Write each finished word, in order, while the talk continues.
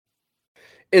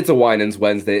It's a Winans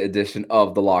Wednesday edition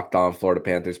of the Locked On Florida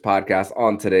Panthers podcast.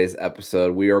 On today's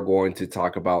episode, we are going to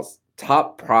talk about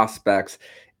top prospects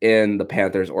in the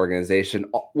Panthers organization.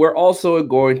 We're also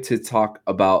going to talk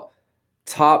about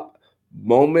top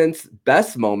moments,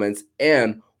 best moments,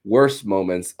 and worst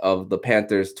moments of the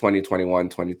Panthers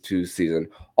 2021-22 season,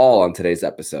 all on today's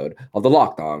episode of the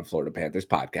Locked On Florida Panthers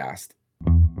podcast.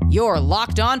 You're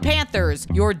Locked On Panthers,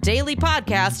 your daily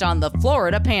podcast on the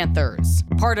Florida Panthers.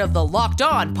 Part of the Locked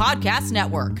On Podcast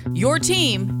Network, your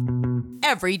team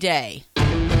every day. And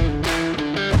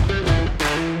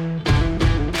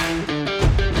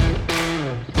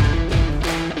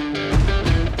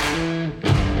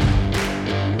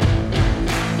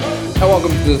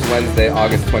welcome to this Wednesday,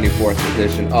 August 24th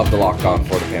edition of the Locked On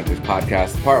Florida Panthers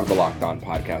podcast, part of the Locked On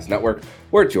Podcast Network,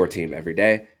 where it's your team every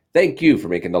day. Thank you for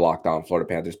making the Locked On Florida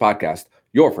Panthers podcast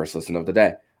your first listen of the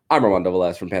day. I'm Armando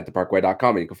Velez from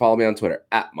PantherParkway.com, and you can follow me on Twitter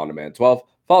at MondoMan12.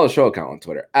 Follow the show account on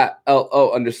Twitter at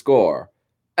LO_FLA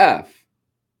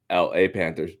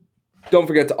Panthers. Don't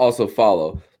forget to also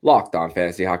follow Locked On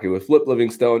Fantasy Hockey with Flip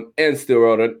Livingstone and Stu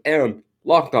Roden and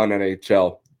Locked On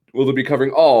NHL. We'll be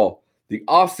covering all the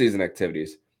off-season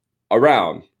activities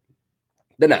around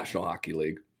the National Hockey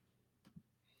League.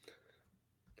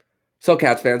 So,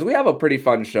 Cats fans, we have a pretty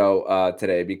fun show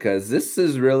today because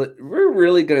we're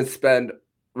really going to spend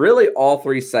really all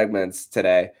three segments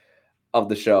today of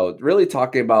the show really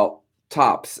talking about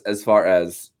tops as far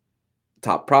as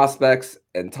top prospects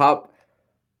and top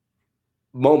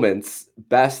moments,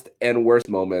 best and worst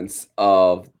moments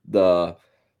of the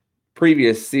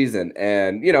previous season.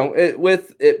 And,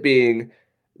 with it being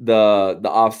the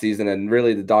off season and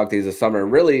really the dog days of summer,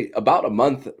 really about a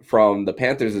month from the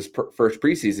Panthers' first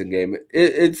preseason game,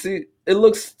 it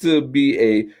looks to be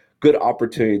a good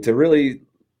opportunity to really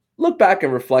look back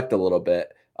and reflect a little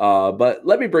bit. But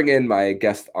let me bring in my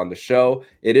guest on the show.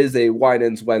 It is a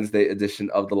Winans Wednesday edition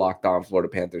of the Locked On Florida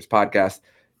Panthers podcast.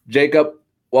 Jacob,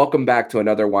 welcome back to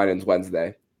another Winans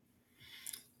Wednesday.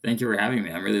 Thank you for having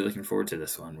me. I'm really looking forward to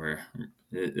this one.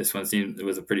 This one seemed it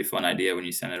was a pretty fun idea when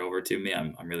you sent it over to me.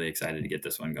 I'm really excited to get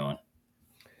this one going.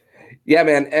 Yeah,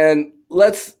 man. And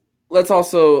let's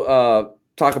also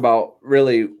talk about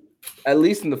really, at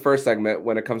least in the first segment,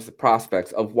 when it comes to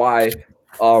prospects of why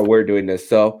we're doing this.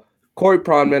 So Corey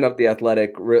Pronman of The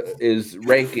Athletic is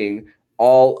ranking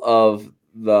all of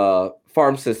the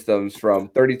farm systems from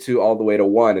 32 all the way to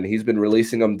 1, and he's been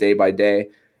releasing them day by day.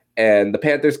 And the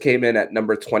Panthers came in at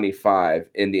number 25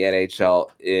 in the NHL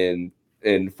in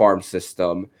farm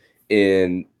system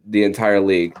in the entire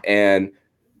league. And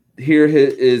here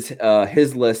is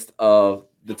his list of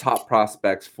the top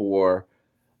prospects for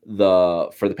the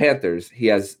Panthers. He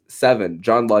has 7,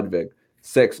 John Ludwig;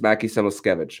 6, Mackie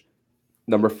Samoskevich;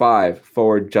 number 5,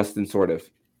 forward Justin Sordiff;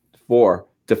 4,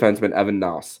 defenseman Evan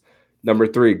Naus; number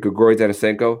 3, Grigory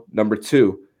Denisenko; number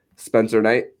 2, Spencer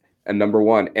Knight; and number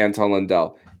 1, Anton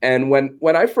Lundell. And when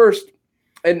I first,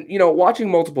 and watching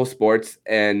multiple sports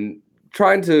and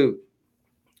trying to,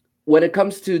 when it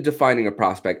comes to defining a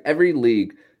prospect, every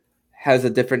league has a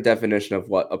different definition of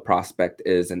what a prospect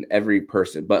is, and every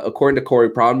person. But according to Corey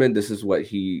Pronman, this is what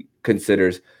he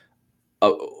considers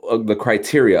the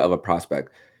criteria of a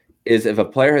prospect: is if a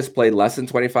player has played less than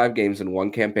 25 games in one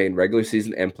campaign, regular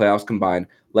season and playoffs combined,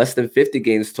 less than 50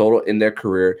 games total in their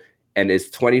career, and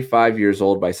is 25 years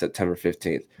old by September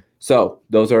 15th. So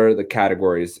those are the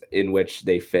categories in which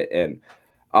they fit in.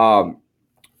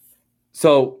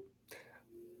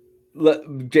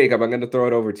 Jacob, I'm going to throw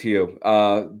it over to you.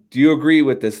 Do you agree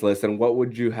with this list, and what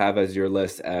would you have as your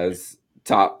list as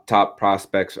top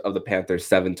prospects of the Panthers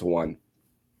 7 to 1?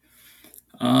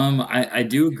 I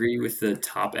do agree with the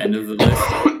top end of the list.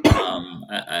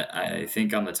 I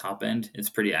think on the top end, it's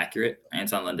pretty accurate.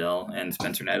 Anton Lundell and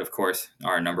Spencer Knight, of course,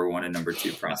 are number 1 and number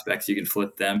 2 prospects. You can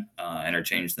flip them,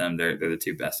 interchange them. They're the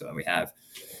two best that we have.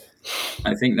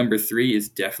 I think number 3 is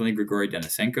definitely Grigory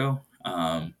Denisenko.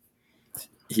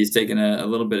 He's taken a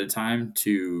little bit of time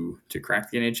to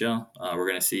crack the NHL. We're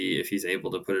going to see if he's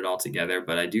able to put it all together,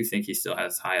 but I do think he still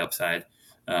has high upside.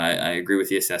 I agree with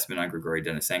the assessment on Grigory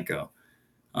Denisenko.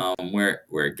 Where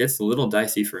it gets a little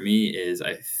dicey for me is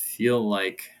I feel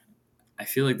like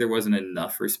there wasn't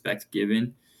enough respect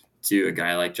given to a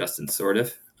guy like Justin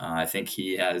Sordiff. I think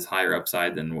he has higher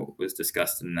upside than what was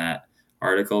discussed in that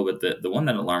article. But the one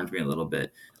that alarmed me a little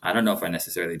bit, I don't know if I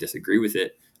necessarily disagree with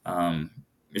it.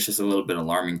 It's just a little bit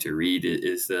alarming to read,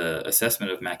 is the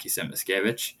assessment of Mackie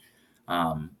Samoskevich.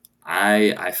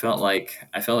 I felt like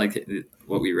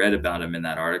what we read about him in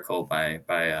that article by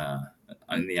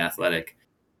on The Athletic.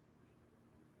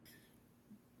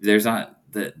 There's not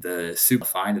the super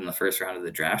find in the first round of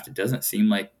the draft. It doesn't seem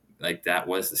like like that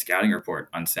was the scouting report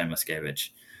on Sam Muskevich.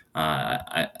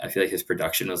 I feel like his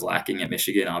production was lacking at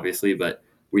Michigan, obviously, but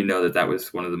we know that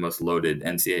was one of the most loaded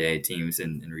NCAA teams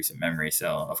in recent memory.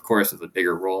 So, of course, with a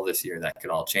bigger role this year, that could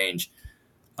all change.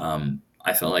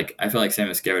 I felt like Sam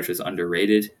Muskevich was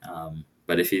underrated.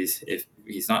 But if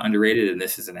he's not underrated, and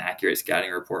this is an accurate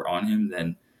scouting report on him,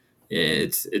 then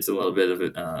it's a little bit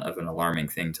of an alarming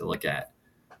thing to look at.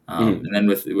 And then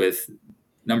with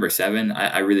number 7,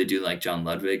 I really do like John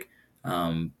Ludwig,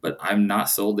 but I'm not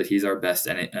sold that he's our best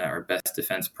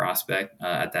defense prospect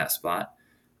at that spot.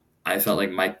 I felt like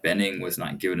Mike Benning was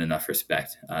not given enough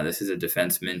respect. This is a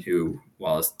defenseman who,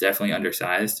 while is definitely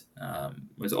undersized,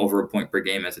 was over a point per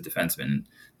game as a defenseman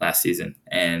last season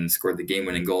and scored the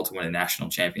game-winning goal to win a national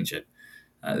championship.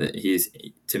 He's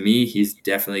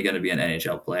definitely going to be an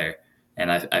NHL player,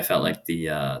 and I felt like the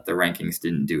rankings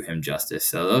didn't do him justice.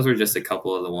 So those were just a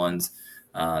couple of the ones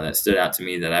that stood out to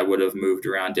me that I would have moved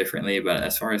around differently. But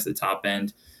as far as the top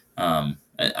end,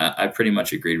 I pretty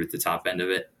much agreed with the top end of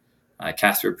it.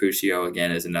 Casper Puccio,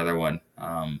 again, is another one.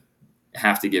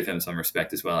 Have to give him some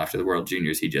respect as well after the World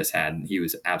Juniors he just had. He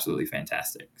was absolutely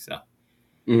fantastic. So,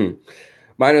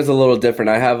 Mine is a little different.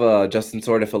 I have Justin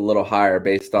Sourdif a little higher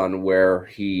based on where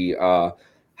he,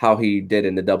 how he did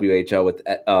in the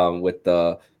WHL with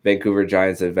the Vancouver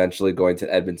Giants, eventually going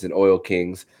to Edmonton Oil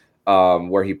Kings,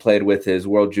 where he played with his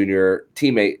World Junior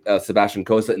teammate Sebastian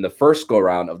Cossa in the first go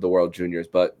round of the World Juniors,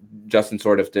 but Justin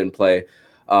Sourdif didn't play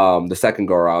the second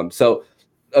go around. So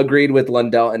agreed with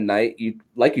Lundell and Knight.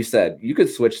 Like you said, you could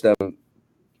switch them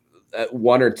at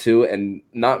 1 or 2, and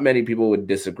not many people would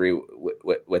disagree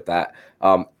with that.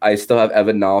 I still have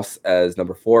Evan Noss as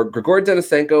number 4. Grigor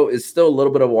Denisenko is still a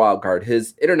little bit of a wild card.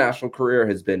 His international career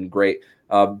has been great.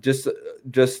 Just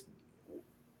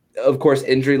of course,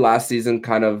 injury last season,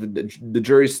 kind of the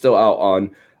jury's still out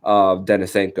on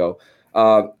Denisenko.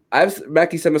 I have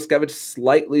Mackie Samoskevich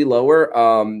slightly lower.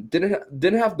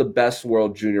 Didn't have the best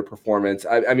World Junior performance.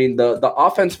 I mean, the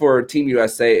offense for Team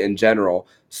USA in general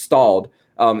stalled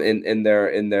in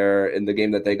the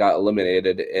game that they got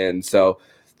eliminated, and so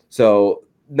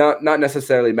not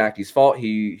necessarily Mackey's fault.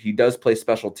 He does play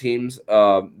special teams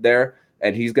there,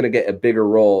 and he's going to get a bigger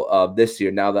role this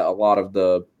year now that a lot of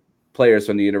the players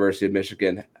from the University of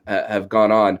Michigan have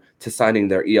gone on to signing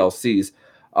their ELCs.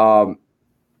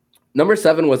 Number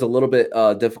 7 was a little bit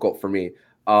difficult for me.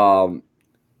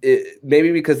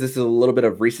 Maybe because this is a little bit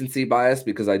of recency bias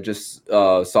because I just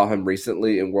saw him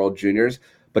recently in World Juniors.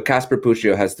 But Casper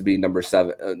Puccio has to be number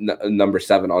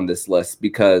 7 on this list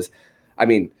because, I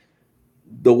mean,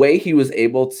 the way he was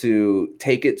able to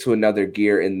take it to another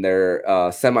gear in their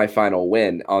semifinal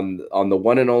win on the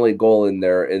one and only goal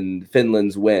in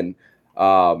Finland's win,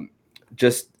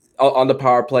 just on the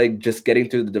power play, just getting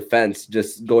through the defense,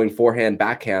 just going forehand,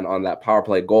 backhand on that power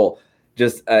play goal.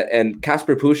 And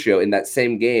Casper Puccio in that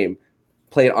same game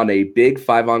played on a big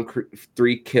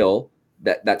 5-on-3 kill,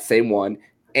 that same one,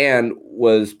 and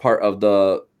was part of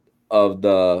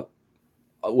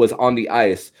was on the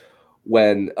ice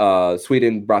when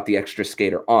Sweden brought the extra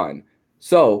skater on.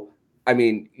 So, I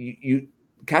mean,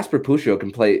 Casper Puccio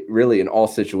can play really in all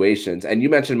situations. And you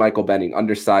mentioned Michael Benning,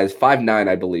 undersized, 5'9",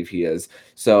 I believe he is.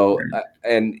 So,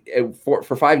 and for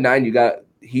 5'9",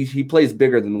 he plays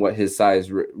bigger than what his size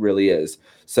really is.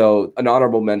 So, an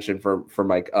honorable mention for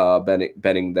Mike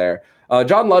Benning there.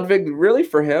 John Ludwig, really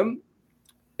for him,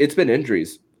 it's been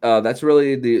injuries. That's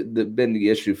really been the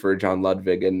issue for John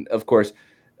Ludwig. And of course,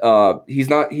 I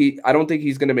don't think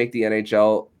he's going to make the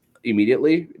NHL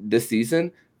immediately this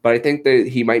season, but I think that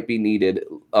he might be needed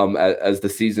as the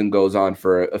season goes on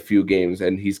for a few games,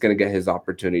 and he's going to get his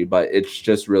opportunity. But it's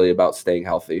just really about staying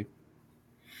healthy.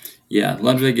 Yeah,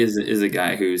 Ludwig is a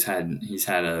guy he's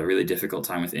had a really difficult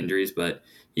time with injuries, but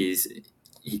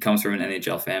he comes from an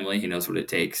NHL family. He knows what it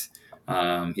takes.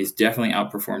 He's definitely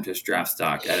outperformed his draft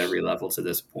stock at every level to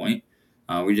this point.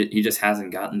 He just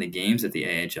hasn't gotten the games at the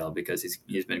AHL because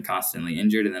he's been constantly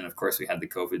injured, and then of course we had the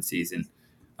COVID season,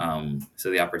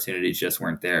 so the opportunities just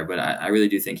weren't there. But I really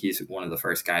do think he's one of the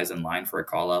first guys in line for a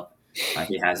call up.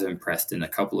 He has impressed in a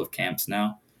couple of camps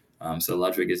now, so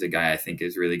Ludwig is a guy I think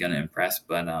is really going to impress.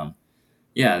 But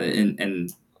yeah,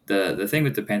 and the thing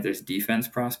with the Panthers defense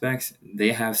prospects,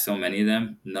 they have so many of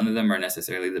them. None of them are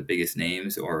necessarily the biggest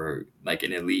names or like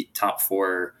an elite top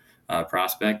 4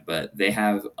 prospect, but they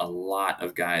have a lot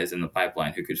of guys in the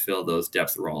pipeline who could fill those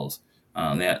depth roles.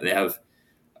 They have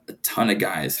a ton of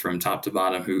guys from top to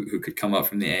bottom who could come up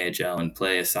from the AHL and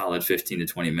play a solid 15 to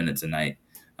 20 minutes a night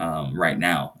right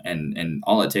now. And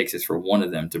all it takes is for one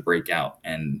of them to break out.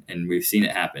 And we've seen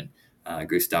it happen.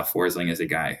 Gustav Forsling is a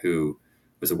guy who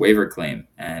was a waiver claim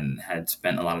and had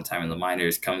spent a lot of time in the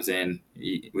minors, comes in,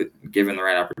 given the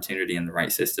right opportunity and the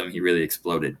right system, he really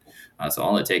exploded. So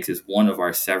all it takes is one of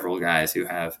our several guys who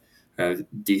have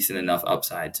decent enough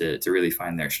upside to really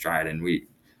find their stride. And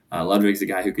Ludwig's a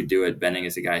guy who could do it. Benning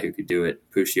is a guy who could do it.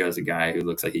 Puccio is a guy who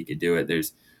looks like he could do it.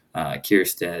 There's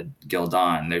Kierstead,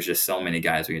 Gildon. There's just so many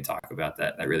guys we can talk about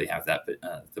that really have that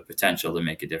the potential to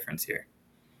make a difference here.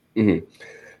 Mm-hmm.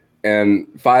 And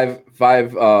five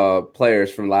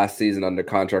players from last season under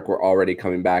contract were already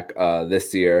coming back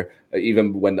this year,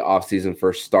 even when the offseason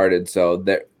first started. So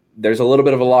there's a little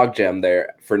bit of a logjam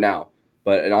there for now,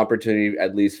 but an opportunity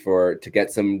at least to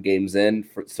get some games in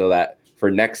so that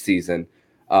for next season,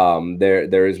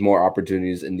 there is more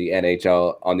opportunities in the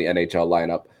NHL on the NHL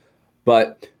lineup.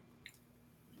 But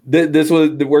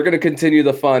we're going to continue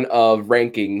the fun of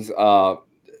rankings.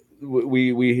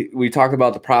 We talked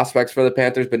about the prospects for the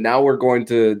Panthers, but now we're going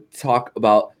to talk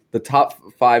about the top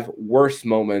 5 worst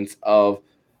moments of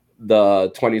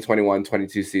the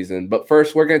 2021-22 season. But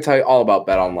first, we're going to tell you all about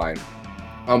BetOnline.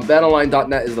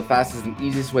 BetOnline.net is the fastest and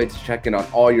easiest way to check in on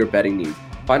all your betting needs.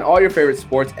 Find all your favorite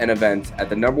sports and events at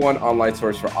the #1 online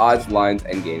source for odds, lines,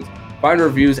 and games. Find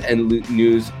reviews and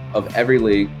news of every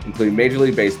league, including Major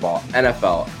League Baseball,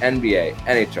 NFL, NBA,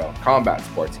 NHL, combat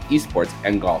sports, esports,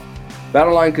 and golf.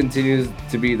 BetOnline continues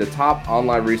to be the top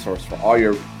online resource for all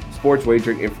your sports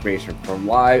wagering information, from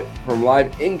live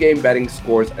in-game betting,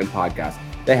 scores, and podcasts.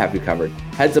 They have you covered.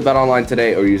 Head to BetOnline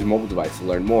today or use a mobile device to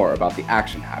learn more about the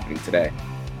action happening today.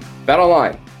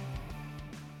 BetOnline,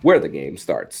 where the game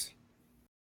starts.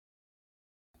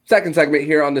 Second segment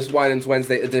here on this Winans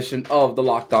Wednesday edition of the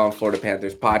Locked On Florida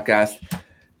Panthers podcast.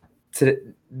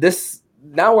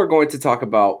 Now we're going to talk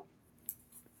about.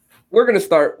 We're going to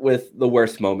start with the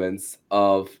worst moments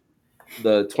of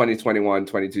the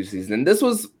 2021-22 season. And this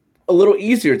was a little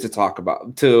easier to talk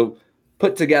about, to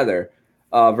put together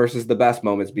versus the best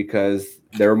moments, because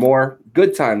there were more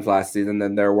good times last season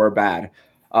than there were bad.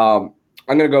 I'm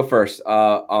going to go first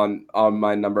on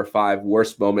my number 5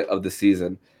 worst moment of the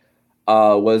season.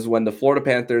 Was when the Florida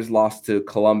Panthers lost to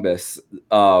Columbus.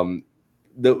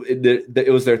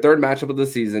 It was their third matchup of the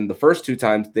season. The first 2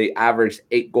 times they averaged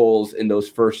 8 goals in those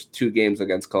first 2 games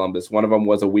against Columbus. One of them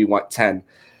was a we want 10.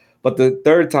 But the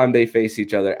third time they faced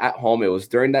each other at home, it was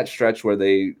during that stretch where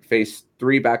they faced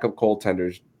 3 backup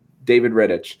goaltenders, David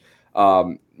Rittich,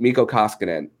 Mikko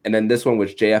Koskinen, and then this one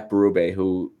was JF Berube,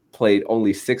 who played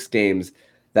only 6 games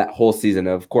that whole season.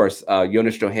 And of course,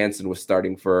 Jonas Johansson was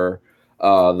starting for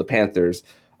the Panthers.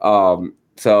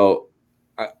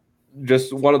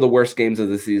 Just one of the worst games of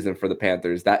the season for the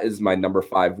Panthers. That is my number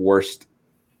 5 worst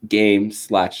game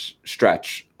 /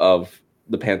 stretch of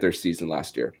the Panthers season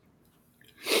last year.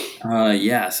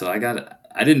 So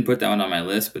I didn't put that one on my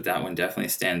list, but that one definitely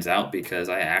stands out because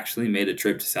I actually made a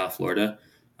trip to South Florida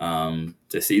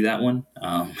to see that one.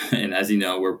 And as you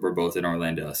know, we're both in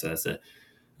Orlando, so that's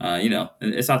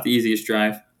it's not the easiest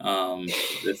drive.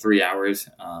 The 3 hours,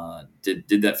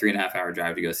 did that 3.5 hour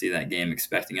drive to go see that game,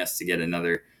 expecting us to get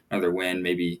another win,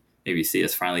 maybe see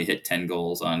us finally hit 10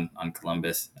 goals on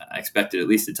Columbus. I expected at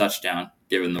least a touchdown,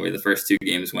 given the way the first 2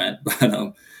 games went.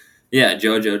 But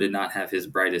JoJo did not have his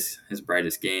brightest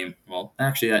game. Well,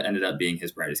 actually, that ended up being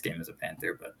his brightest game as a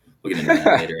Panther, but we'll get into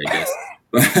that later, I guess.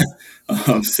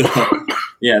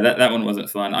 That one wasn't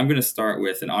fun. I'm going to start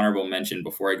with an honorable mention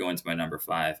before I go into my number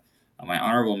 5. My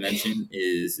honorable mention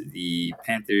is the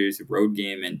Panthers road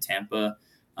game in Tampa.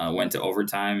 Went to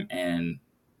overtime, and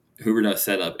Huberdeau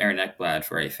set up Aaron Ekblad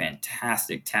for a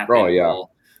fantastic tap-in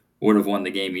goal. Would have won the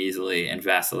game easily, and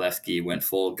Vasilevsky went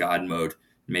full God mode,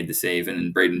 made the save, and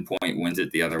then Braden Point wins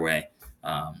it the other way.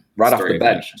 Right off the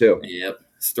bench, too. Yep.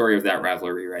 Story of that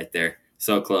rivalry right there.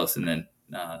 So close, and then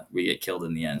we get killed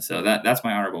in the end. So that's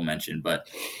my honorable mention. But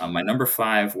my number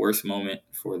 5 worst moment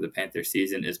for the Panther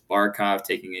season is Barkov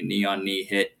taking a knee-on-knee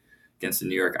hit against the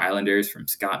New York Islanders from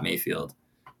Scott Mayfield.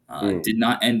 Did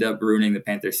not end up ruining the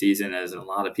Panther season, as a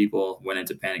lot of people went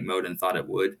into panic mode and thought it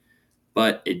would.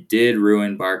 But it did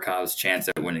ruin Barkov's chance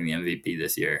at winning the MVP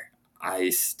this year. I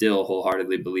still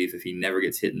wholeheartedly believe if he never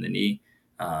gets hit in the knee,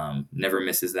 never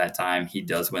misses that time, he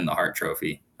does win the Hart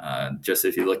Trophy. Just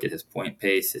if you look at his point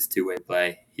pace, his 2-way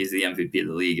play, he's the MVP of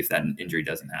the league if that injury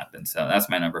doesn't happen. So that's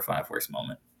my number 5 worst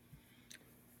moment.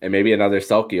 And maybe another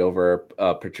Selke over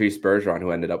Patrice Bergeron,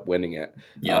 who ended up winning it.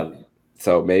 Yeah.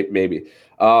 So maybe.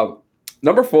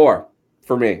 Number 4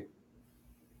 for me,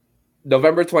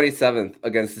 November 27th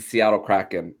against the Seattle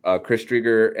Kraken. Chris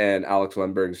Driedger and Alex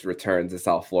Lundberg's return to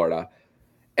South Florida.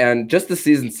 And just the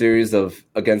season series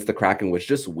against the Kraken was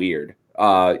just weird.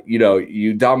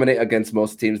 You dominate against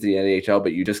most teams in the NHL,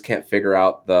 but you just can't figure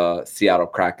out the Seattle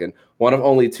Kraken. One of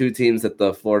only 2 teams that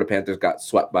the Florida Panthers got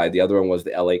swept by. The other one was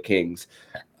the LA Kings.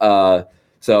 And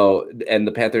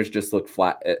the Panthers just looked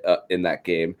flat in that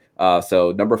game.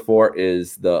 So number 4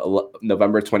 is the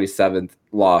November 27th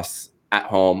loss at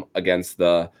home against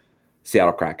the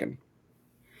Seattle Kraken.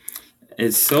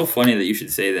 It's so funny that you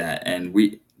should say that. And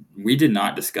we did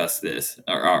not discuss this,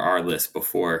 our list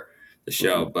before the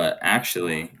show, but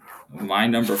actually my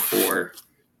number 4,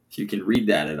 if you can read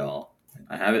that at all,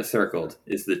 I have it circled,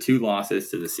 is the 2 losses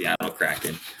to the Seattle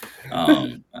Kraken.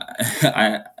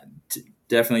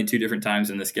 Definitely 2 different times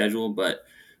in the schedule, but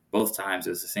both times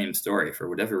it was the same story. For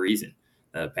whatever reason,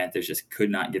 the Panthers just could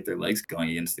not get their legs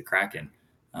going against the Kraken.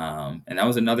 And that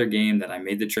was another game that I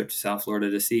made the trip to South Florida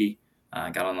to see.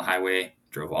 Got on the highway,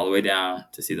 drove all the way down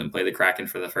to see them play the Kraken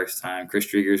for the first time. Chris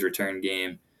Drieger's return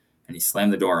game, and he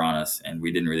slammed the door on us, and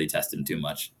we didn't really test him too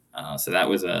much. So that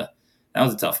was a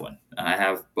tough one. I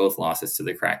have both losses to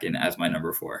the Kraken as my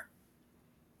number 4.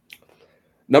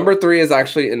 Number 3 is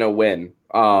actually in a win,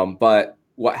 but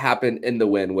what happened in the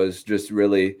win was just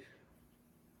really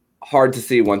hard to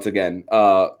see once again.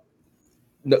 March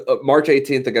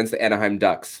 18th against the Anaheim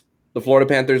Ducks. The Florida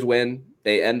Panthers win.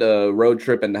 They end a road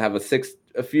trip and have a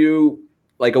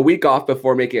week off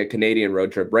before making a Canadian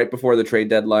road trip, right before the trade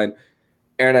deadline.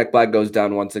 Aaron Ekblad goes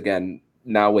down once again,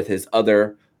 now with his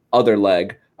other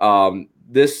leg.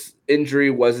 This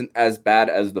injury wasn't as bad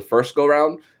as the first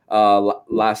go-round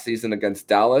last season against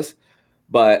Dallas,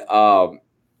 but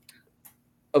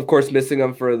of course, missing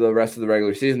him for the rest of the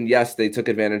regular season. Yes, they took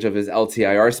advantage of his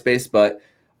LTIR space, but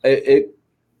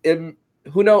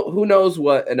who knows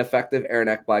what an effective Aaron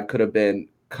Ekblad could have been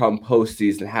come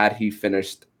postseason had he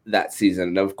finished that season.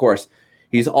 And of course,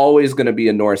 he's always going to be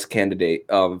a Norris candidate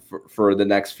for the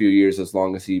next few years as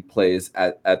long as he plays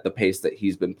at the pace that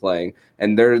he's been playing.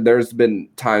 And there's been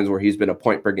times where he's been a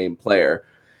point per game player,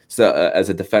 so as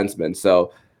a defenseman.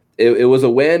 So it was a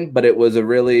win, but it was a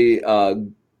really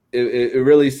it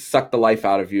really sucked the life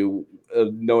out of you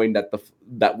knowing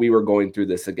that we were going through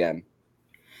this again.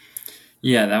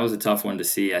 Yeah, that was a tough one to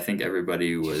see. I think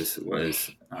everybody was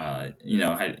had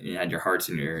your hearts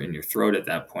in your throat at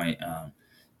that point,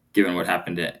 given what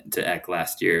happened to Ek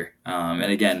last year.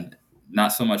 And again, not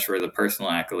so much for the personal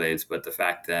accolades, but the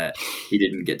fact that he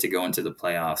didn't get to go into the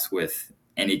playoffs with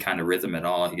any kind of rhythm at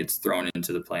all. He gets thrown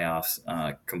into the playoffs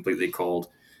completely cold,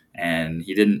 and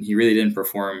he really didn't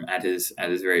perform at his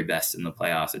very best in the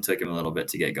playoffs. It took him a little bit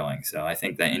to get going. So I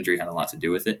think that injury had a lot to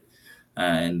do with it.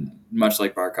 And much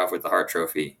like Barkov with the Hart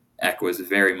Trophy, Ek was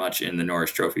very much in the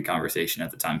Norris Trophy conversation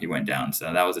at the time he went down.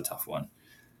 So that was a tough one.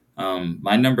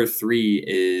 My number 3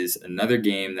 is another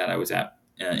game that I was at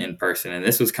in person, and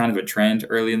this was kind of a trend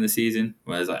early in the season.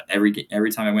 Was every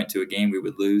time I went to a game, we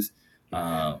would lose.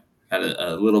 Had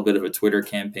a little bit of a Twitter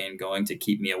campaign going to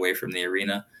keep me away from the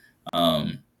arena.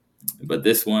 But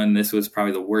this was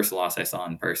probably the worst loss I saw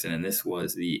in person, and this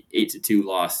was the 8-2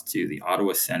 loss to the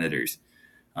Ottawa Senators.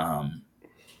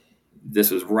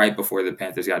 This was right before the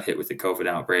Panthers got hit with the COVID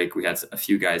outbreak. We had a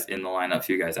few guys in the lineup, a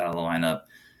few guys out of the lineup.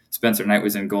 Spencer Knight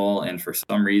was in goal, and for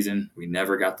some reason, we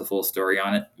never got the full story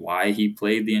on it, why he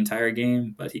played the entire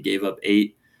game, but he gave up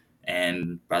 8.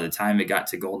 And by the time it got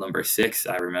to goal number 6,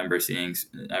 I remember seeing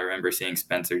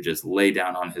Spencer just lay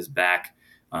down on his back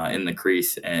in the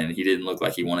crease, and he didn't look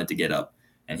like he wanted to get up.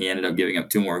 And he ended up giving up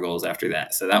 2 more goals after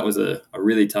that. So that was a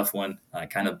really tough one.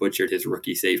 Kind of butchered his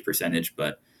rookie save percentage,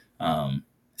 but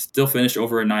still finished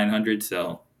over a 900.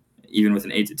 So even with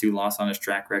an 8-2 loss on his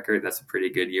track record, that's a pretty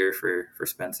good year for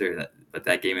Spencer. But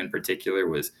that game in particular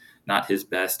was not his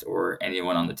best or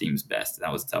anyone on the team's best.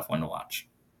 That was a tough one to watch.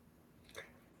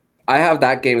 I have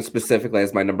that game specifically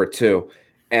as my number 2.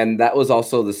 And that was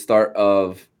also the start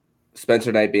of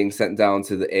Spencer Knight being sent down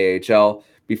to the AHL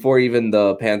before even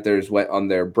the Panthers went on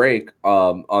their break,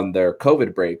 on their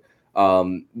COVID break.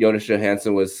 Jonas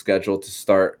Johansson was scheduled to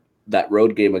start that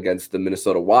road game against the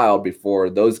Minnesota Wild before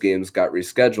those games got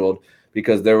rescheduled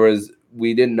because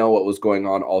we didn't know what was going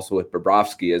on also with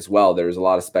Bobrovsky as well. There was a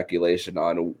lot of speculation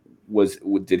on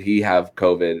did he have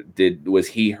COVID? Was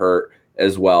he hurt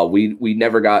as well? We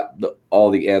never got all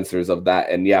the answers of that.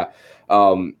 And yeah.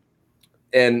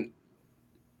 And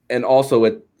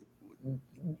also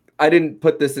I didn't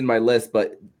put this in my list,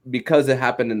 but because it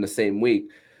happened in the same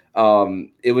week,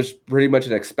 it was pretty much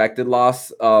an expected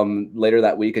loss later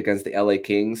that week against the LA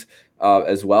Kings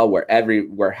as well, where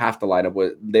half the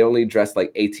lineup they only dressed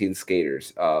like 18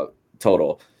 skaters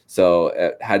total.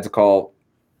 So had to call,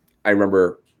 I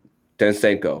remember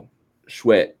Denisenko,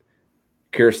 Schwitt,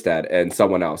 Kierstead and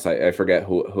someone else. I forget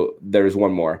who. There was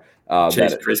one more.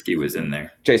 Chase Prisky was in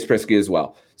there. Chase Prisky as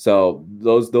well. So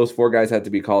those 4 guys had to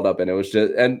be called up, and it was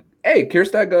just, and hey,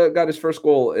 Kierstead got his first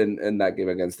goal in that game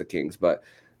against the Kings, but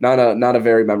not a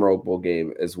very memorable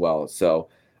game as well. So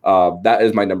that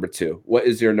is my number 2. What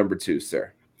is your number 2,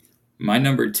 sir? My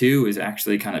number 2 is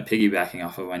actually kind of piggybacking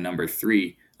off of my number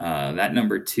 3. That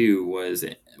number 2 was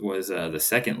the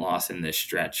second loss in this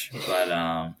stretch,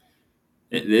 but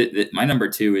my number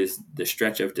 2 is the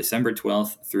stretch of December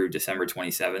 12th through December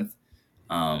 27th.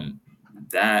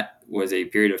 That was a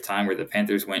period of time where the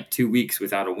Panthers went 2 weeks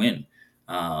without a win,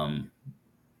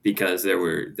 because there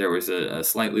was a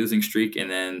slight losing streak and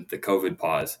then the COVID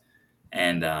pause,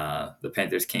 and the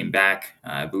Panthers came back.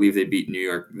 I believe they beat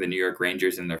the New York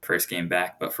Rangers in their first game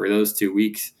back, but for those 2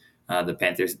 weeks, the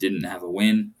Panthers didn't have a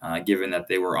win, given that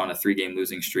they were on a 3-game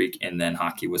losing streak, and then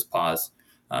hockey was paused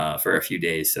for a few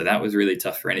days. So that was really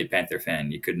tough for any Panther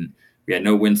fan. We had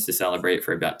no wins to celebrate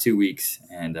for about 2 weeks,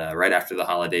 and right after the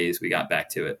holidays, we got back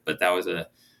to it. But that was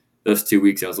those 2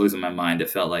 weeks, I was losing my mind. It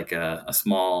felt like a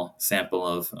small sample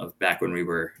of back when we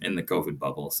were in the COVID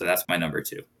bubble. So that's my number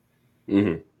 2.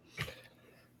 Mm-hmm.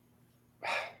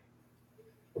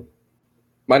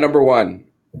 My number 1.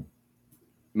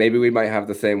 Maybe we might have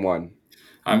the same one.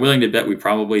 I'm willing to bet we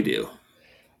probably do.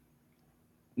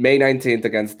 May 19th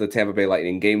against the Tampa Bay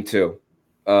Lightning, Game 2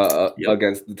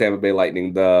 against the Tampa Bay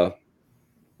Lightning. The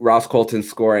Ross Colton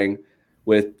scoring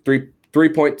with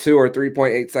 3.2 or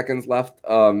 3.8 seconds left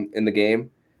in the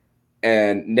game.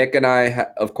 And Nick and I,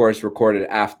 of course, recorded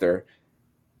after.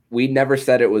 We never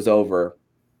said it was over,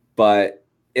 but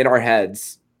in our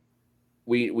heads,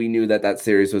 we knew that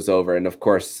series was over. And, of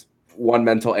course, one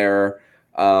mental error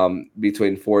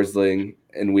between Forsling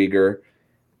and Weegar,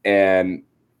 and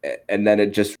then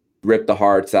it just ripped the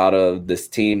hearts out of this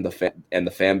team, and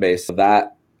the fan base. So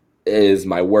that is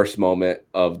my worst moment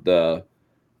of the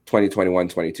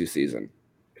 2021-22 season.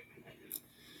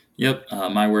 Yep,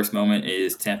 my worst moment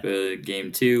is Tampa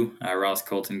Game 2, Ross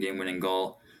Colton game-winning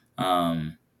goal.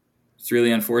 It's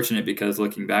really unfortunate because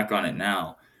looking back on it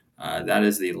now, that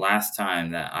is the last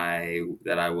time that I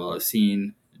will have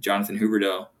seen Jonathan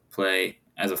Huberdeau play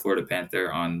as a Florida Panther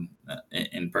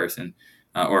in person,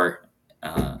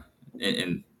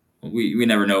 we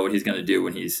never know what he's going to do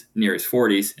when he's near his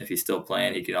 40s. If he's still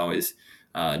playing, he could always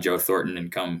Joe Thornton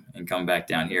and come back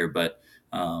down here. But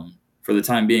for the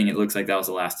time being, it looks like that was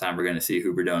the last time we're going to see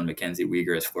Huberdeau and Mackenzie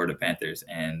Weegar as Florida Panthers,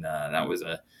 and that was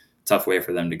a tough way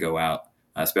for them to go out,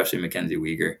 especially Mackenzie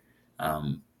Weegar.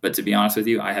 But to be honest with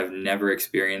you, I have never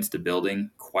experienced a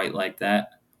building quite like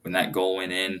that. When that goal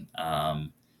went in,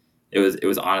 it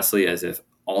was honestly as if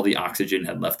all the oxygen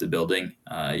had left the building.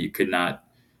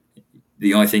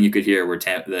 The only thing you could hear were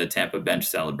the Tampa bench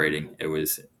celebrating.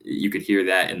 You could hear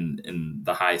that in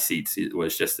the high seats. It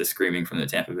was just the screaming from the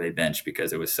Tampa Bay bench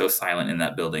because it was so silent in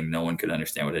that building. No one could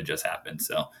understand what had just happened.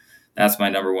 So that's my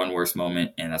number 1 worst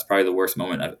moment, and that's probably the worst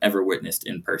moment I've ever witnessed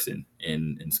in person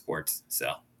in sports.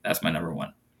 So that's my number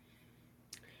 1.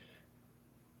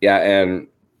 Yeah, and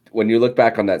when you look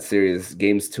back on that series,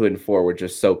 games 2 and 4 were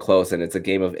just so close, and it's a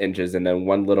game of inches, and then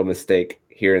one little mistake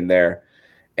here and there,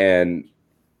 and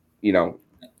and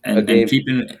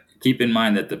keep in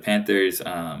mind that the Panthers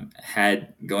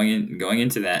had going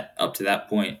into that, up to that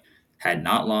point, had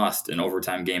not lost an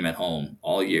overtime game at home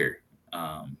all year.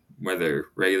 Whether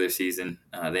regular season,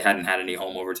 they hadn't had any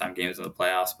home overtime games in the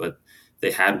playoffs, but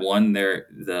they had won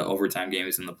the overtime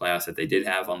games in the playoffs that they did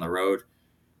have on the road.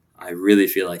 I really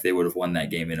feel like they would have won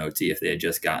that game in OT if they had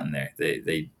just gotten there.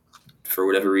 They for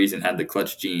whatever reason, had the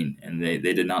clutch gene, and they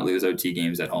did not lose OT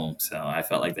games at home. So I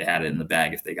felt like they had it in the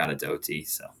bag if they got it to OT.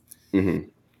 So,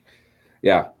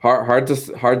 yeah, hard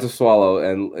to swallow,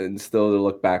 and still to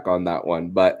look back on that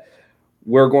one. But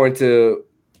we're going to,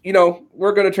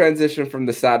 transition from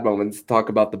the sad moments, talk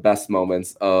about the best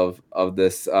moments of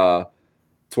this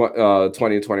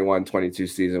 2021-22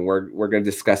 season. We're going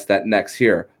to discuss that next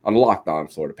here on the Locked On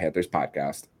Florida Panthers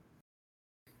podcast.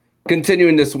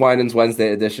 Continuing this Winans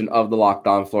Wednesday edition of the Locked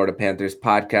On Florida Panthers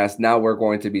podcast, now we're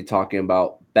going to be talking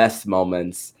about best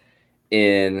moments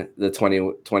in the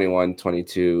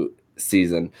 2021-22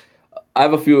 season. I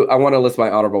have a few. I want to list my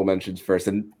honorable mentions first,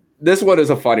 and this one is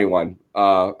a funny one.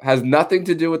 Has nothing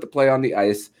to do with the play on the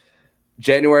ice.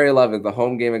 January 11th, the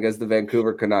home game against the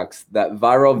Vancouver Canucks, that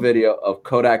viral video of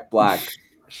Kodak Black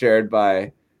shared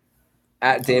by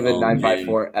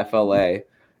 @David954FLA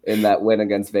in that win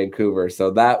against Vancouver. So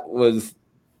that was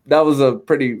a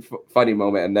pretty funny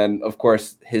moment. And then, of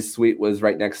course, his suite was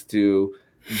right next to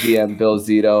GM Bill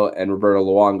Zito and Roberto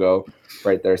Luongo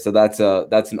right there. So that's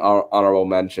an honorable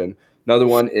mention. Another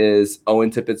one is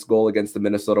Owen Tippett's goal against the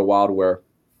Minnesota Wild, where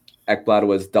Ekblad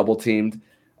was double teamed,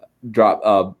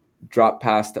 drop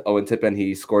pass to Owen Tippett, and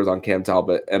he scores on Cam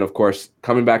Talbot. And of course,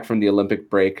 coming back from the Olympic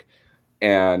break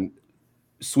and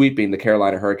sweeping the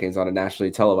Carolina Hurricanes on a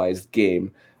nationally televised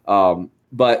game.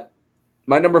 But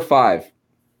my number 5,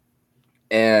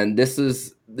 and this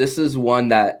is one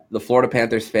that the Florida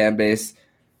Panthers fan base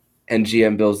and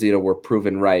GM Bill Zito were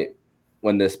proven right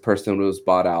when this person was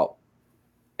bought out.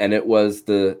 And it was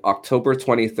the October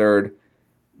 23rd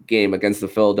game against the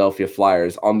Philadelphia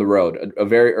Flyers on the road, a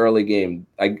very early game.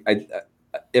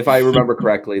 If I remember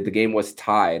correctly, the game was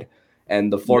tied,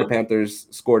 and the Florida Panthers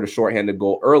scored a shorthanded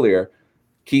goal earlier.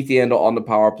 Keith Yandle on the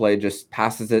power play just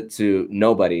passes it to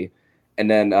nobody, and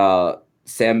then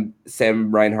Sam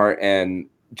Reinhart and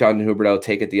Jonathan Huberdeau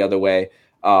take it the other way.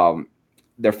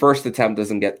 Their first attempt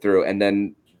doesn't get through, and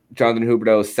then Jonathan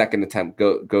Huberdeau's second attempt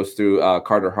goes through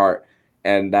Carter Hart,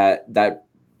 and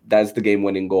that's the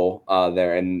game-winning goal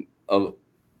there, and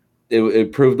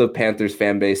it proved the Panthers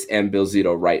fan base and Bill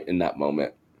Zito right in that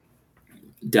moment.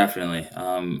 Definitely.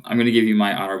 I'm going to give you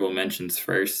my honorable mentions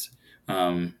first.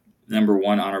 Number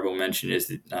 1 honorable mention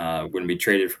is when we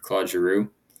traded for Claude Giroux.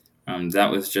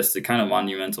 That was just a kind of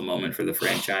monumental moment for the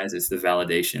franchise. It's the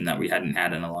validation that we hadn't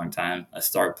had in a long time. A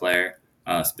star player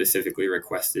specifically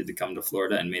requested to come to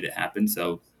Florida and made it happen.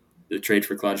 So the trade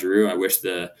for Claude Giroux, I wish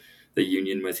the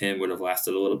union with him would have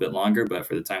lasted a little bit longer, but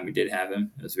for the time we did have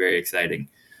him, it was very exciting.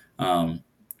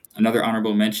 Another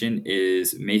honorable mention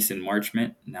is Mason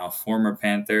Marchment, now former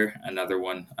Panther. Another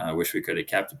one I wish we could have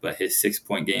kept, but his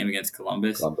 6-point game against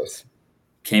Columbus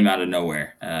came out of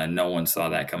nowhere. No one saw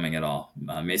that coming at all.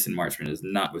 Mason Marchment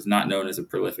was not known as a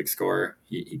prolific scorer.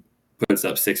 He puts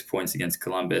up 6 points against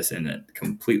Columbus in a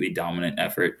completely dominant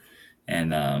effort.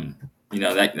 And,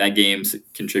 that game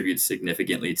contributes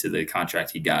significantly to the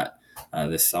contract he got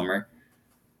this summer.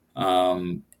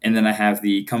 And then I have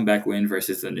the comeback win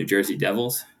versus the New Jersey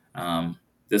Devils.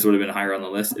 This would have been higher on the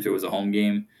list if it was a home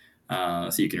game,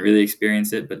 so you can really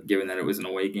experience it. But given that it was an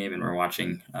away game and we're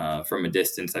watching from a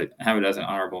distance, I have it as an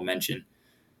honorable mention.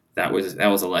 That was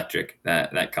electric,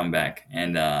 that comeback.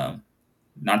 And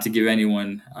not to give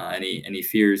anyone any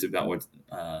fears about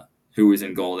who was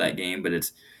in goal that game, but it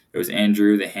was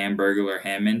Andrew the Hamburglar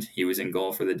Hammond. He was in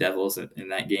goal for the Devils in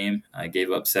that game.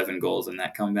 Gave up 7 goals in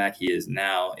that comeback. He is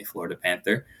now a Florida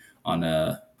Panther on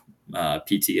a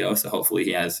PTO, so hopefully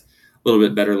he has a little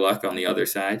bit better luck on the other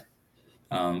side.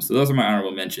 So those are my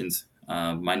honorable mentions.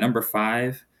 My number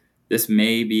 5, this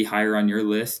may be higher on your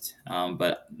list,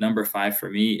 but number 5 for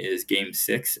me is Game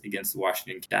 6 against the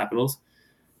Washington Capitals.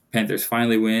 Panthers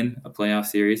finally win a playoff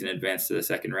series and advance to the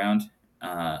second round.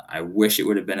 I wish it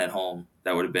would have been at home.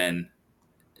 That would have been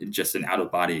just an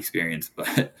out-of-body experience.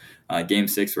 But Game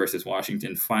 6 versus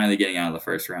Washington, finally getting out of the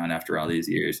first round after all these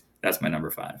years, that's my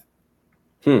number 5.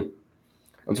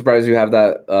 I'm surprised you have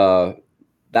that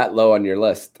that low on your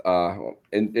list.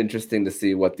 Interesting to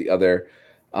see what the other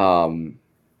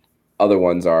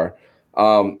ones are.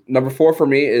 Number 4 for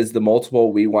me is the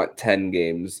multiple we want 10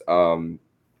 games.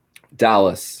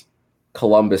 Dallas,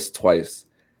 Columbus twice,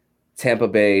 Tampa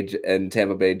Bay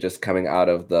just coming out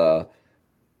of the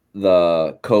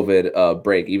COVID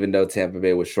break, even though Tampa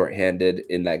Bay was shorthanded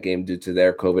in that game due to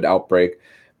their COVID outbreak.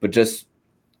 But just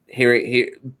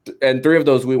and 3 of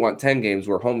those we want 10 games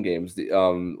were home games,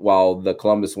 while the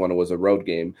Columbus one was a road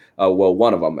game. Well,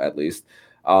 one of them at least.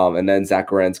 And then Zach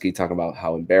Werenski talking about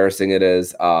how embarrassing it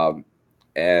is.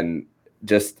 And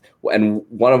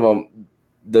one of them,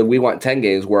 the we want 10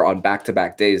 games were on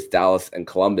back-to-back days, Dallas and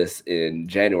Columbus in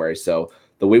January. So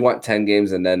the we want 10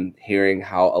 games, and then hearing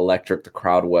how electric the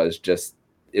crowd was,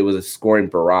 it was a scoring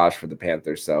barrage for the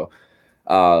Panthers. So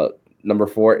number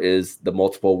 4 is the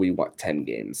multiple we want 10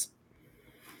 games.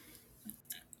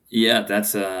 Yeah,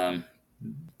 that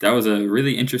was a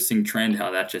really interesting trend,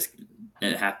 how that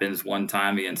it happens one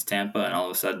time against Tampa, and all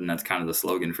of a sudden that's kind of the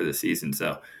slogan for the season.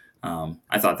 So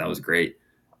I thought that was great.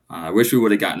 I wish we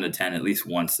would have gotten to 10 at least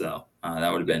once, though. That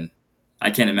would have been –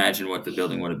 I can't imagine what the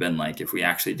building would have been like if we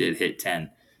actually did hit 10.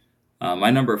 My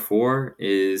number 4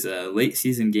 is a late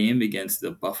season game against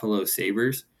the Buffalo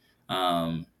Sabres.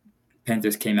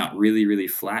 Panthers came out really, really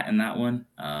flat in that one.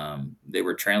 They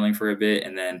were trailing for a bit,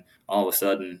 and then all of a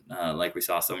sudden, like we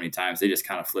saw so many times, they just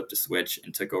kind of flipped a switch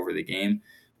and took over the game.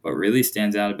 What really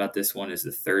stands out about this one is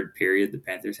the third period the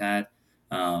Panthers had.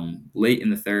 Late in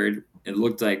the third, it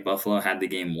looked like Buffalo had the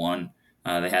game won.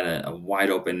 They had a wide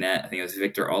open net. I think it was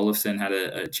Victor Olofsson had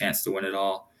a chance to win it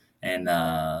all. And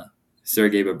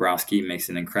Sergei Bobrovsky makes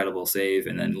an incredible save.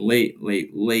 And then late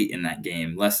in that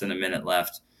game, less than a minute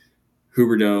left,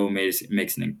 Huberdeau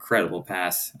makes an incredible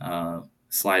pass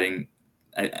sliding,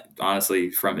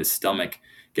 honestly, from his stomach,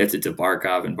 gets it to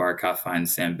Barkov, and Barkov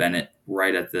finds Sam Bennett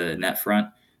right at the net front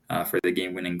for the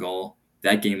game-winning goal.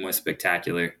 That game was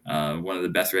spectacular. One of the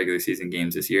best regular season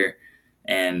games this year.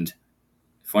 And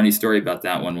funny story about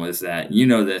that one was that, you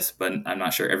know this, but I'm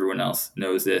not sure everyone else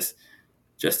knows this.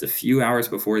 Just a few hours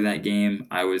before that game,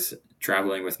 I was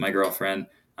traveling with my girlfriend.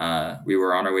 We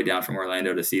were on our way down from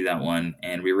Orlando to see that one,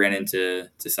 and we ran into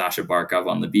Sasha Barkov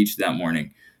on the beach that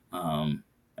morning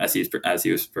as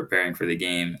he was preparing for the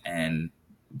game. And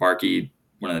Barky,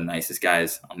 one of the nicest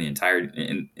guys on the in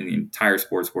the entire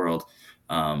sports world,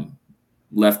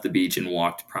 left the beach and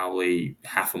walked probably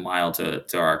half a mile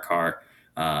to our car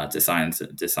to sign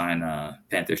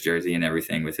Panthers jersey and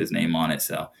everything with his name on it.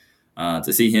 So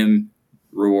to see him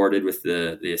rewarded with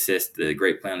the assist, the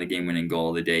great play on the game-winning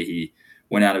goal, the day he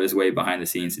went out of his way behind the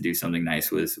scenes to do something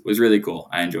nice was really cool.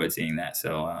 I enjoyed seeing that.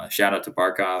 So shout out to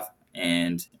Barkov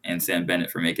and Sam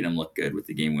Bennett for making him look good with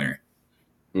the game winner.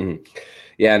 Mm-hmm.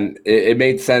 Yeah, and it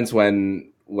made sense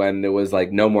when it was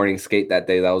like no morning skate that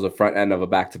day. That was the front end of a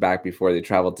back-to-back before they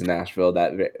traveled to Nashville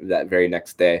that very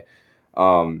next day.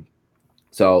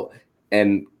 So,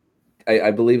 and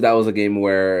I believe that was a game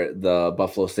where the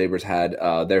Buffalo Sabres had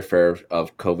their share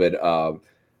of COVID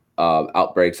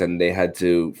outbreaks, and they had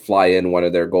to fly in one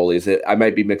of their goalies. I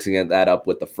might be mixing that up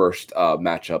with the first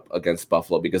matchup against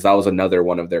Buffalo, because that was another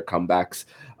one of their comebacks.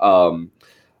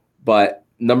 But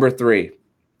number 3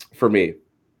 for me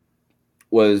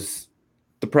was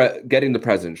getting the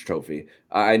President's Trophy.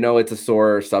 I know it's a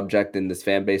sore subject in this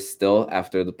fan base still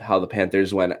after how the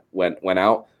Panthers went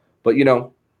out, but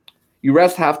you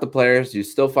rest half the players, you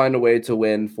still find a way to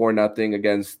win 4-0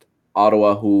 against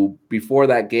Ottawa, who before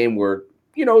that game were,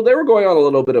 they were going on a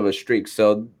little bit of a streak.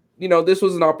 So, this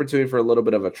was an opportunity for a little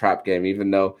bit of a trap game,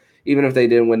 even if they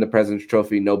didn't win the President's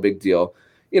Trophy, no big deal.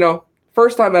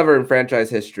 First time ever in franchise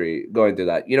history going through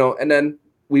that, and then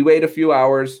we wait a few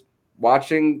hours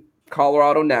watching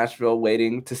Colorado, Nashville,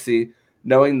 waiting to see,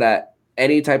 knowing that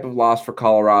any type of loss for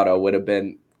Colorado would have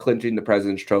been clinching the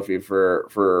President's Trophy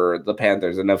for the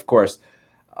Panthers. And of course,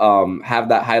 have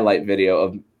that highlight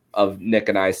video of Nick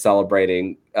and I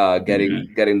celebrating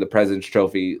getting the President's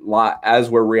Trophy as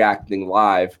we're reacting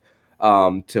live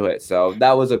to it. So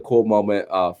that was a cool moment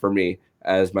for me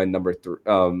as my number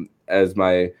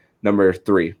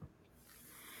 3.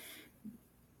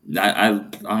 I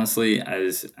honestly,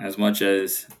 as much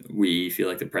as we feel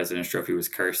like the President's Trophy was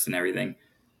cursed and everything,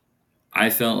 I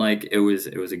felt like it was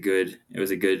a good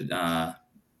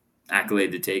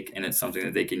accolade to take, and it's something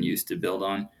that they can use to build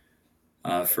on.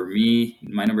 For me,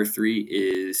 my number 3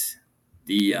 is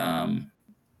the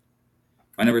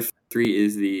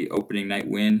opening night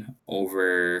win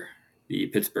over the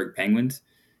Pittsburgh Penguins.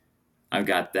 I've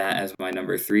got that as my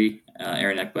number 3.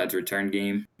 Aaron Ekblad's return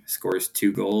game, scores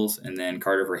 2 goals, and then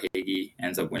Carter Verhaeghe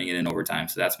ends up winning it in overtime.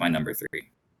 So that's my number 3.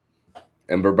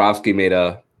 And Bobrovsky made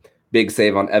a big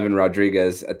save on Evan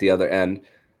Rodriguez at the other end,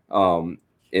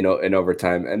 in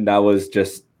overtime, and that was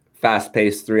just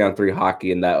fast-paced 3-on-3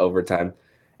 hockey in that overtime.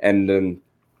 And then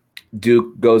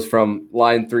Duke goes from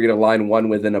line 3 to line 1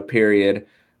 within a period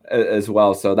as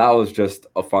well. So that was just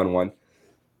a fun one.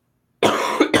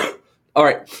 All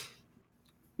right,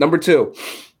 number 2,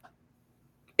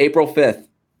 April 5th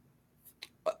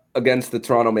against the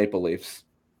Toronto Maple Leafs,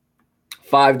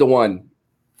 5-1,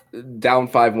 down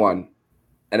 5-1.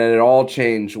 And then it all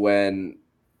changed when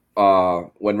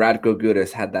Radko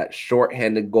Gudas had that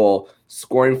shorthanded goal,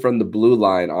 scoring from the blue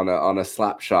line on a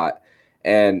slap shot.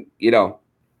 And,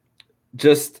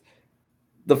 just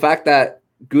the fact that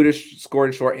Gudas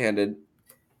scored shorthanded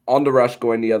on the rush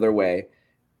going the other way,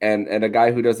 and a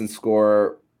guy who doesn't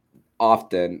score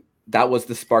often, that was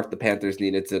the spark the Panthers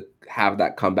needed to have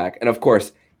that comeback. And, of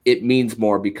course, it means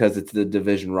more because it's the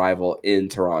division rival in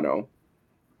Toronto.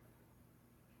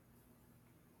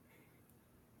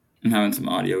 I'm having some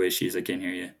audio issues. I can't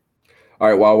hear you. All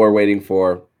right, while we're waiting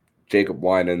for Jacob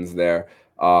Winans there,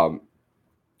 while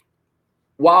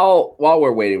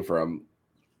we're waiting for him,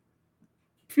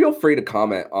 feel free to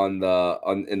comment in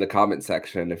the comment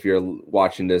section if you're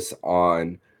watching this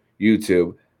on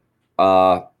YouTube.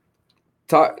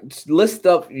 List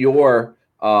up your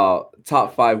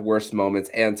top 5 worst moments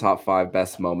and top 5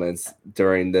 best moments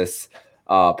during this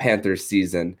Panthers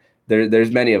season.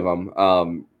 There's many of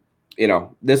them.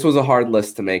 This was a hard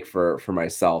list to make for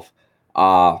myself.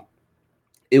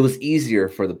 It was easier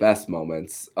for the best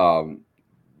moments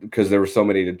because there were so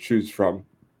many to choose from,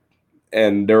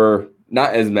 and there were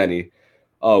not as many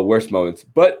worst moments.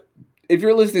 But if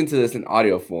you're listening to this in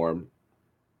audio form,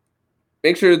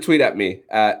 make sure to tweet at me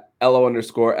at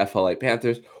 @LO_FLA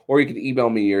Panthers, or you can email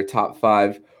me your top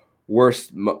 5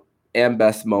 worst and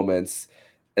best moments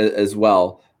as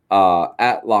well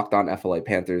at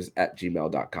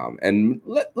LockedOnFLAPanthers@gmail.com. And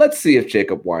let's see if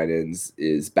Jacob Winans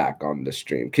is back on the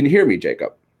stream. Can you hear me,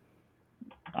 Jacob?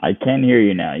 I can hear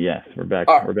you now. Yes, we're back.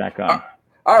 We're back on.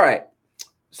 All right.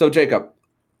 So Jacob,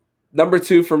 number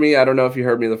 2 for me. I don't know if you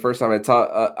heard me the first time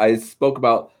I spoke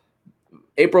about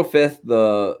April 5th,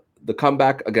 the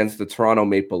comeback against the Toronto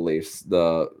Maple Leafs.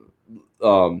 The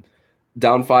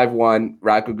down 5-1,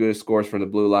 Rakugu scores from the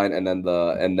blue line, and then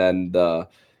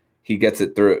he gets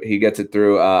it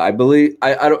through. I believe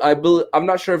I'm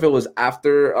not sure if it was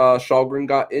after Shalgren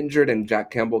got injured and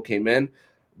Jack Campbell came in,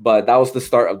 but that was the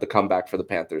start of the comeback for the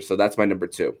Panthers. So that's my number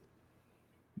 2.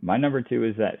 My number 2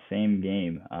 is that same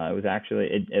game. It was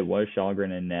actually it was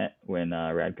Shalgren in net when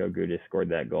Radko Gudas scored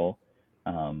that goal.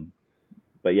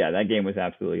 But yeah, that game was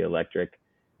absolutely electric,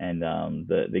 and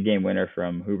the game winner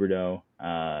from Huberdeau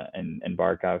and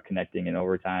Barkov connecting in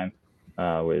overtime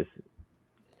was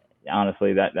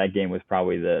honestly that game was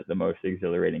probably the most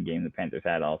exhilarating game the Panthers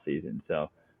had all season. So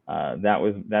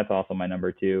that's also my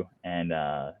number 2, and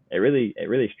it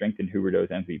really strengthened Huberdeau's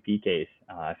MVP case.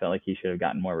 I felt like he should have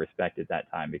gotten more respect at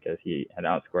that time because he had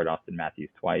outscored Austin Matthews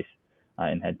twice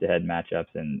in head-to-head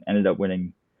matchups and ended up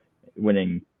winning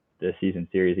the season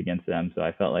series against them. So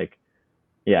I felt like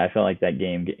that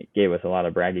game gave us a lot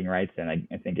of bragging rights, and I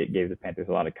think it gave the Panthers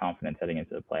a lot of confidence heading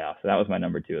into the playoffs. So that was my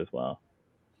number 2 as well.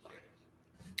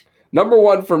 Number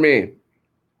 1 for me,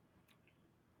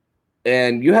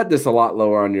 and you had this a lot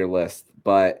lower on your list,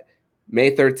 but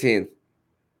May 13th,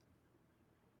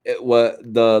 it was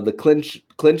the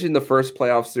clinching the first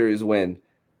playoff series win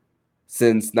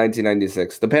since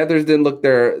 1996. The Panthers didn't look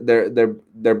their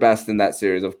best in that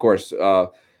series. Of course,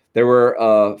 there were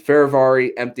a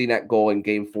Fehérváry empty net goal in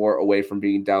Game 4 away from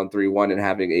being down 3-1 and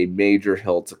having a major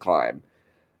hill to climb.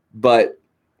 But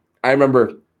I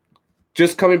remember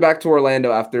just coming back to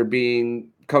Orlando after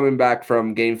coming back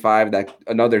from Game 5, that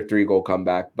another 3-goal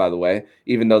comeback, by the way,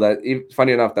 even though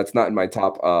funny enough, that's not in my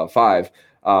top 5,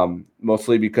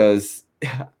 mostly because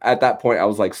at that point I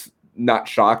was like not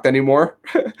shocked anymore.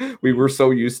 We were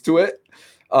so used to it.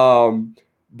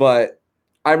 But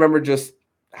I remember just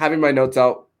having my notes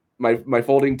out, my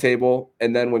folding table,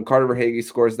 and then when Carter Verhaeghe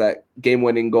scores that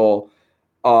game-winning goal,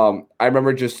 I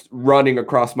remember just running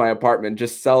across my apartment,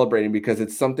 just celebrating because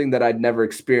it's something that I'd never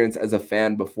experienced as a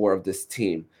fan before of this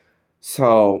team.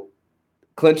 So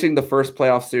clinching the first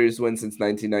playoff series win since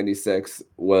 1996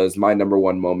 was my number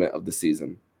 1 moment of the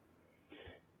season.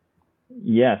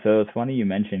 Yeah, so it's funny you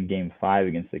mentioned Game 5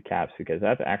 against the Caps because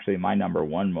that's actually my number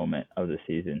 1 moment of the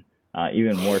season,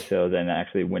 even more so than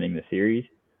actually winning the series.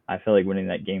 I feel like winning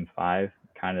that Game 5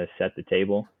 kind of set the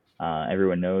table.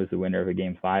 Everyone knows the winner of a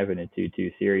Game 5 in a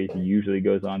 2-2 series usually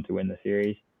goes on to win the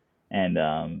series. And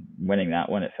winning that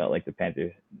one, it felt like the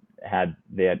Panthers had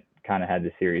kind of had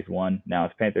the series won. Now,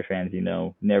 as Panther fans,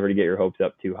 never to get your hopes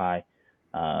up too high.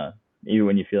 Even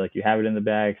when you feel like you have it in the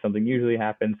bag, something usually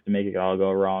happens to make it all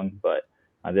go wrong. But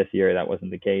this year, that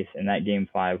wasn't the case. And that Game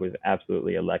 5 was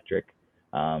absolutely electric.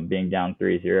 Being down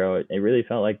 3-0, it really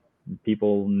felt like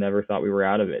people never thought we were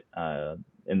out of it.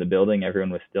 In the building, everyone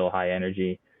was still high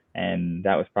energy. And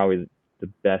that was probably the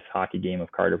best hockey game of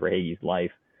Carter Verhaeghe's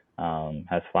life.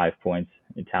 Has 5 points.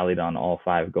 It tallied on all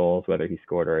 5 goals, whether he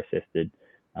scored or assisted.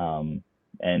 And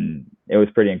it was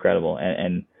pretty incredible.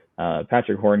 And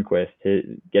Patrick Hornquist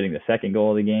getting the second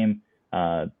goal of the game,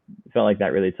 felt like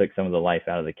that really took some of the life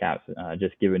out of the Caps,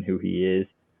 just given who he is.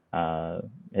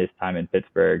 His time in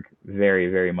Pittsburgh, very,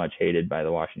 very much hated by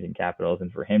the Washington Capitals.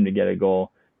 And for him to get a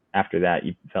goal after that,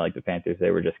 you felt like the Panthers,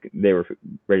 they were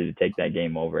ready to take that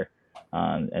game over.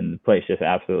 And the place just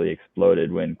absolutely exploded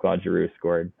when Claude Giroux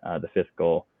scored the 5th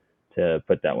goal to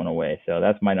put that one away. So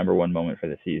that's my number 1 moment for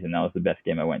the season. That was the best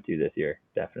game I went to this year,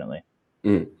 definitely.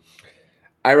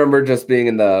 I remember just being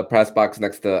in the press box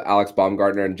next to Alex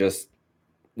Baumgartner and just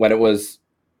when it was,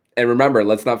 and remember,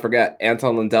 let's not forget,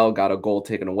 Anton Lundell got a goal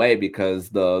taken away because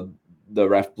the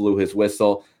ref blew his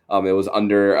whistle. It was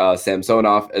under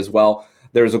Samsonov as well.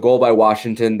 There was a goal by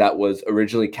Washington that was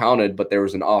originally counted, but there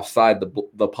was an offside.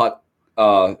 The puck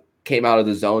came out of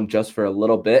the zone just for a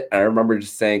little bit. And I remember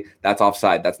just saying, that's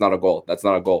offside. That's not a goal. That's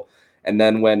not a goal. And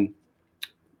then when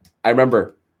it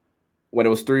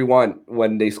was 3-1,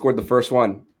 when they scored the first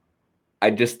one,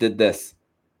 I just did this.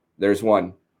 There's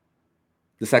one.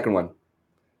 The second one.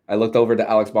 I looked over to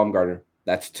Alex Baumgartner.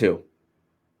 That's 2.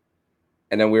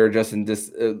 And then we were just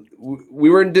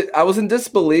I was in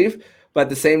disbelief. But at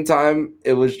the same time,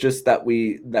 it was just that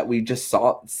we just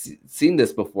seen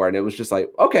this before, and it was just like,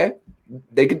 okay,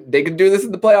 they could do this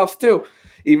in the playoffs too.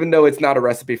 even though it's not a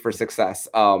recipe for success.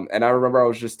 And I remember I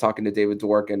was just talking to David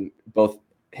Dwork and both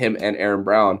him and Aaron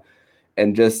Brown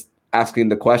and just asking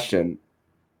the question,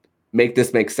 make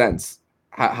this make sense.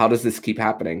 How does this keep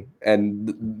happening?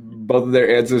 And both of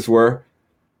their answers were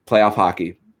playoff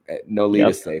hockey. No lead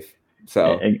is safe.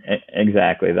 So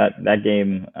exactly that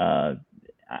game.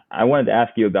 I wanted to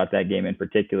ask you about that game in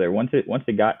particular. Once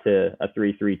it got to a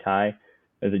 3-3 tie,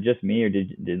 was it just me, or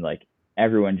did like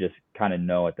everyone just kind of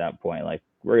know at that point, like,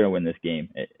 we're gonna win this game?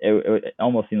 It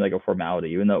almost seemed like a formality,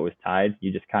 even though it was tied.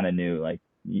 You just kind of knew, like,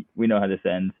 we know how this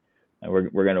ends, and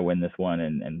we're gonna win this one.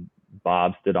 And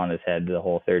Bob stood on his head the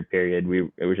whole third period.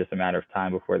 It was just a matter of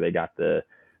time before they got the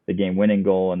game winning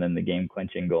goal and then the game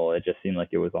clinching goal. It just seemed like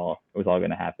it was all going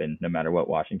to happen no matter what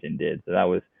Washington did.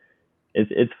 So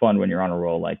it's fun when you're on a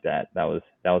roll like that. That was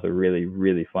a really,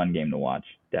 really fun game to watch.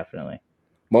 Definitely.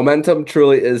 Momentum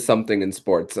truly is something in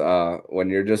sports. When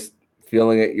you're just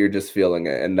feeling it, you're just feeling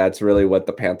it. And that's really what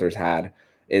the Panthers had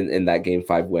in that Game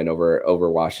 5 win over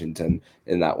Washington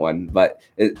in that one. But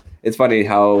it's funny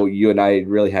how you and I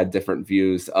really had different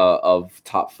views of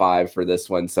top 5 for this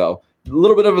one. So a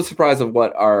little bit of a surprise of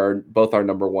what both our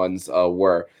number ones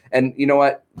were. And you know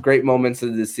what? Great moments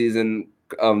of this season.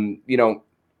 There's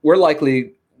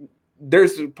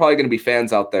probably going to be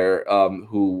fans out there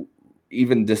who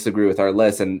even disagree with our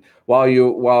list. And while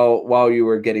you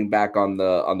were getting back on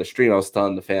the stream, I was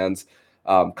telling the fans,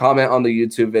 comment on the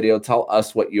YouTube video. Tell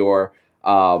us what your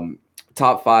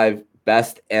top 5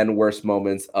 best and worst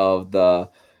moments of the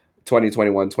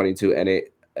 2021-22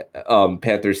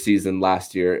 Panthers season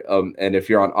last year. And if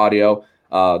you're on audio,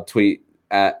 tweet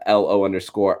at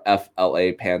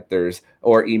LO_FLA Panthers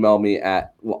or email me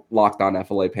at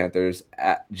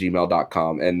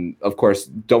lockedonflapanthers@gmail.com. And of course,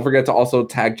 don't forget to also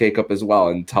tag Jacob as well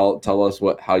and tell us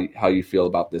how you feel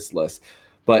about this list.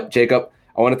 But Jacob,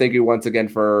 I want to thank you once again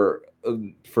for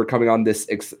coming on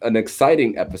an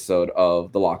exciting episode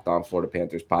of the Locked On Florida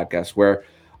Panthers podcast. We're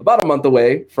about a month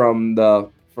away from the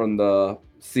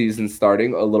season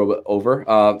starting, a little bit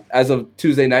over. As of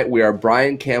Tuesday night, we are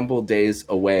Brian Campbell days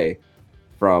away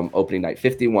from opening night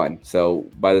 51. So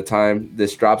by the time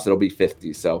this drops, it'll be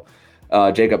 50. So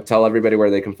Jacob, tell everybody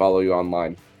where they can follow you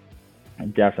online.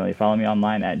 Definitely follow me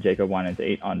online at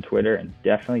JacobWinans8 on Twitter, and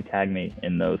definitely tag me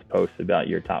in those posts about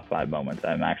your top 5 moments.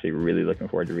 I'm actually really looking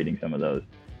forward to reading some of those.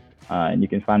 And you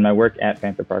can find my work at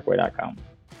pantherparkway.com.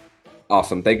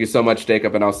 Awesome. Thank you so much,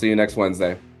 Jacob, and I'll see you next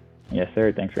Wednesday. Yes,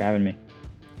 sir. Thanks for having me.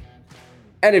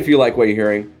 And if you like what you're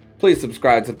hearing, please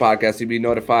subscribe to the podcast so you'll be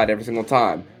notified every single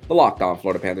time the Locked On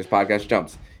Florida Panthers podcast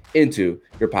jumps into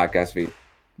your podcast feed.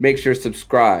 Make sure to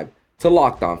subscribe to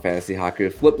Locked On Fantasy Hockey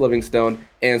with Flip Livingstone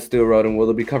and Stu Roden, where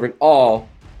they'll be covering all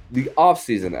the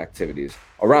off-season activities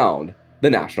around the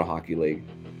National Hockey League.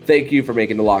 Thank you for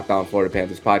making the Locked On Florida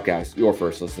Panthers podcast your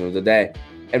first listen of the day.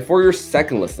 And for your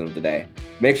second listen of the day,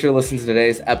 make sure to listen to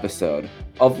today's episode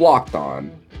of Locked On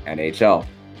NHL.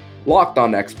 Locked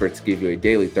On experts give you a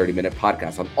daily 30-minute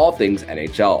podcast on all things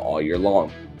NHL all year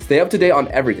long. Stay up to date on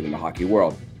everything in the hockey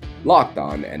world. Locked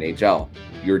On NHL,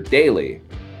 your daily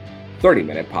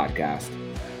 30-minute podcast.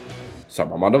 So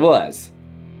I'm Armando Velez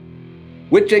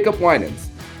with Jacob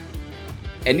Winans.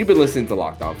 And you've been listening to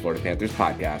Locked On Florida Panthers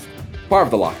podcast, part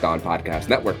of the Locked On Podcast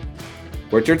Network.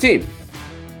 We're your team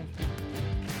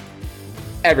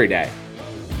every day.